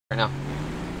Right now.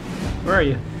 Where are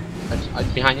you? I'm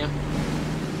behind you.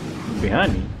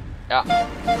 Behind me? Yeah.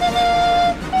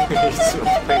 He's still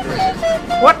playing right here.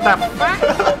 What the fuck?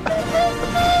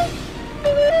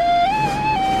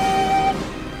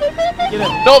 Get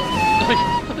it. Nope!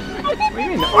 What do you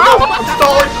mean? Oh, I'm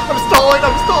stalling! I'm stalling!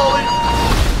 I'm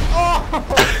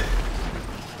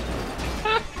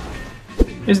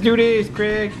stalling! Let's do this,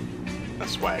 Craig. A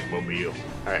swag mobile.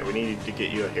 Alright, we need to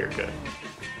get you a haircut.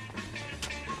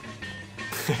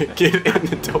 Get in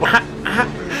the door.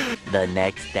 The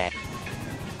next day.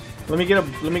 Let me get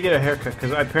a haircut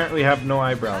because I apparently have no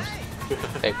eyebrows.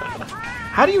 Hey.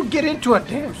 How do you get into a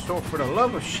damn store for the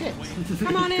love of shit?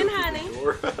 Come on in, honey.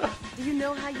 Do you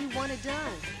know how you want it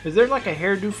done? Is there like a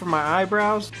hairdo for my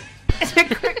eyebrows?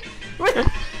 What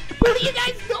are you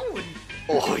guys doing?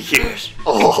 Oh yes!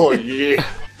 Oh yeah!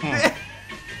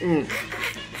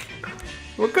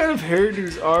 What kind of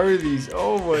hairdos are these?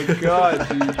 Oh my god,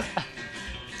 dude.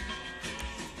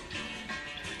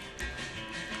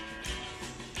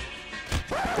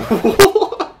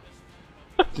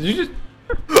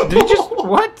 Did you just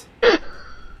what?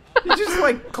 He just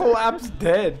like collapsed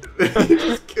dead. He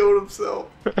just killed himself.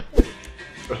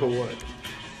 Oh what?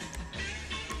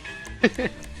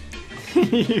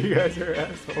 You guys are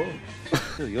assholes.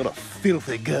 You're a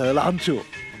filthy girl, aren't you?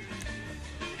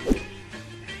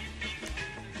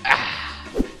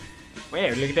 Wow,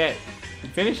 look at that. I'm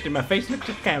finished and my face looks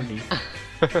like candy.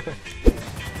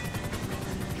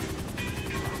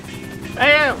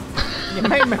 Hey, you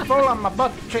made me fall on my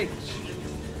butt cheeks.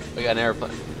 We got an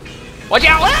airplane. Watch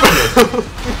out!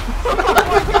 Oh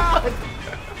my god!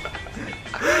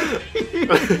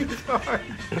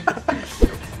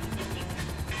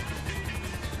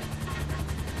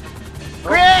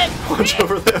 Greg! Watch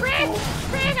over there. Greg,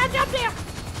 I jumped there.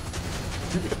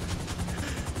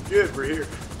 Good, we're here.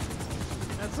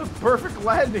 That's a perfect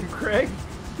landing, Craig.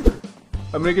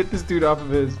 I'm gonna get this dude off of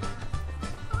his.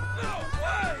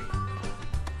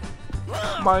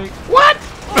 Mike. What?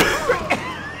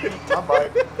 My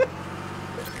bike.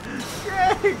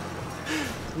 Craig!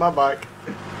 It's my bike.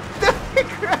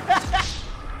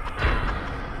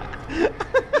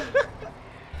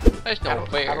 There's How no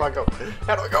do fair. I go?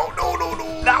 How do I go? No, no, no.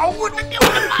 No!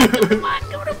 I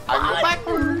go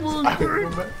backwards. I go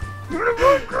back.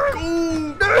 Go.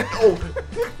 Oh.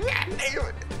 God damn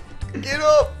it. Get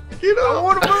up. Get up. I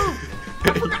want to move.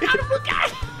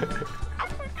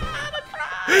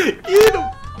 Get him.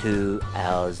 2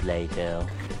 hours later.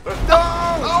 No.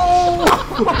 Oh.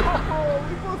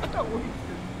 We both got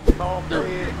wasted. Oh,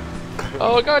 man.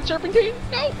 Oh god, serpentine!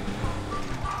 No!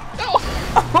 No!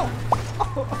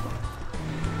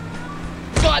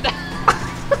 God!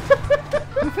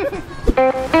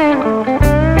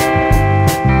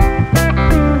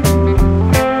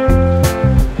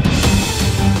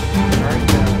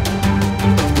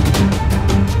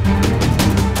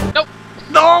 Nope!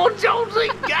 No, Jonesy!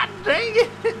 God dang it!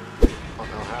 I don't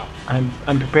know how.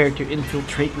 I'm prepared to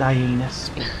infiltrate thy anus,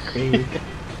 Craig.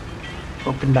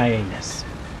 Open thy anus.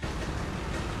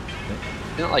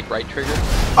 Isn't it like right trigger?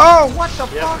 Oh, what the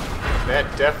Yep. fuck?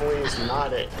 That definitely is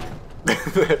not it.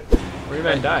 We're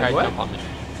gonna die. Try What? jump on me.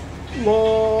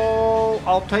 Lol,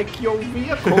 I'll take your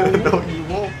vehicle. No, you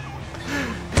won't.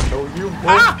 No, you won't.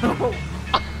 Ow!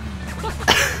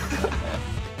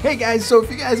 Hey guys, so if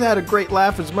you guys had a great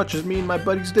laugh as much as me and my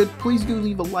buddies did, please do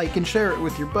leave a like and share it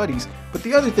with your buddies. But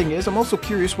the other thing is, I'm also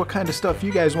curious what kind of stuff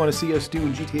you guys want to see us do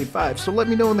in GTA 5, so let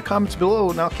me know in the comments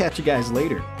below and I'll catch you guys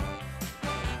later.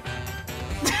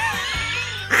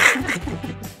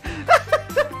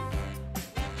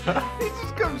 He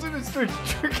just comes in and starts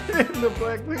jerking it and the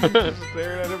black lady's just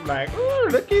staring at him like, ooh,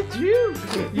 look at you!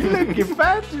 You looking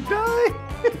fine to die!